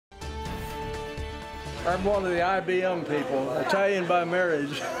I'm one of the IBM people, Italian by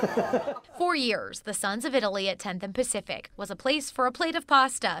marriage. For years, the Sons of Italy at 10th and Pacific was a place for a plate of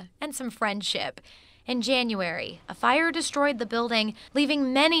pasta and some friendship. In January, a fire destroyed the building,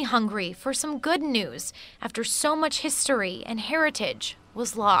 leaving many hungry for some good news after so much history and heritage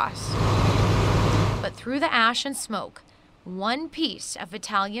was lost. But through the ash and smoke, one piece of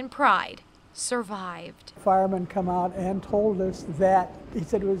Italian pride survived. Firemen come out and told us that, he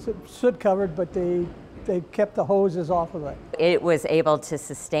said it was soot covered, but they kept the hoses off of it. It was able to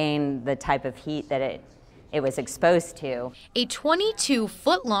sustain the type of heat that it was exposed to. A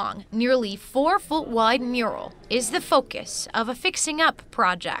 22-foot-long, nearly 4-foot-wide mural is the focus of a fixing-up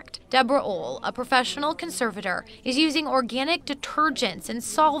project. Deborah Ohl, a professional conservator, is using organic detergents and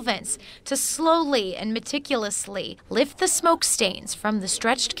solvents to slowly and meticulously lift the smoke stains from the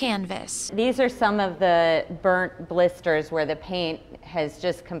stretched canvas. These are some of the burnt blisters where the paint has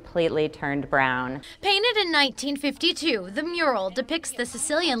just completely turned brown. Painted in 1952, the mural depicts the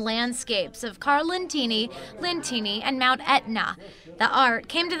Sicilian landscapes of Carlentini, Lentini, and Mount Etna. The art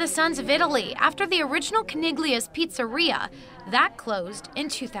came to the Sons of Italy after the original Caniglia's Pizzeria. That closed in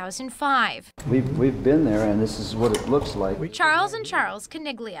 2005. We've been there, and this is what it looks like. Charles and Charles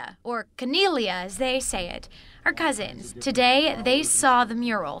Caniglia, or Caniglia as they say it, are cousins. Today, they saw the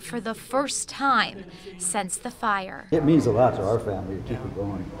mural for the first time since the fire. It means a lot to our family to keep it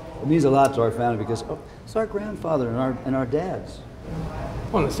going. It means a lot to our family because it's our grandfather and our dads.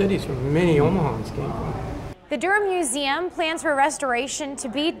 Well, the cities from many Omahans came from. The Durham Museum plans for restoration to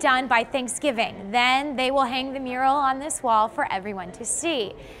be done by Thanksgiving. Then they will hang the mural on this wall for everyone to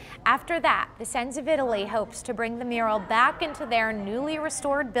see. After that, the Sons of Italy hopes to bring the mural back into their newly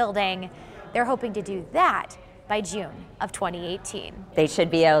restored building. They're hoping to do that by June of 2018. They should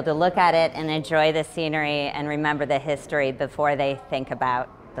be able to look at it and enjoy the scenery and remember the history before they think about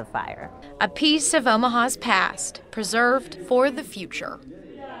the fire. A piece of Omaha's past, preserved for the future.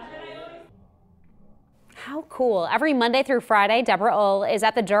 How cool. Every Monday through Friday, Deborah Ohl is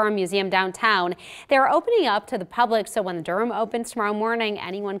at the Durham Museum downtown. They're opening up to the public, so when the Durham opens tomorrow morning,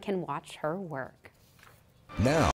 anyone can watch her work. Now.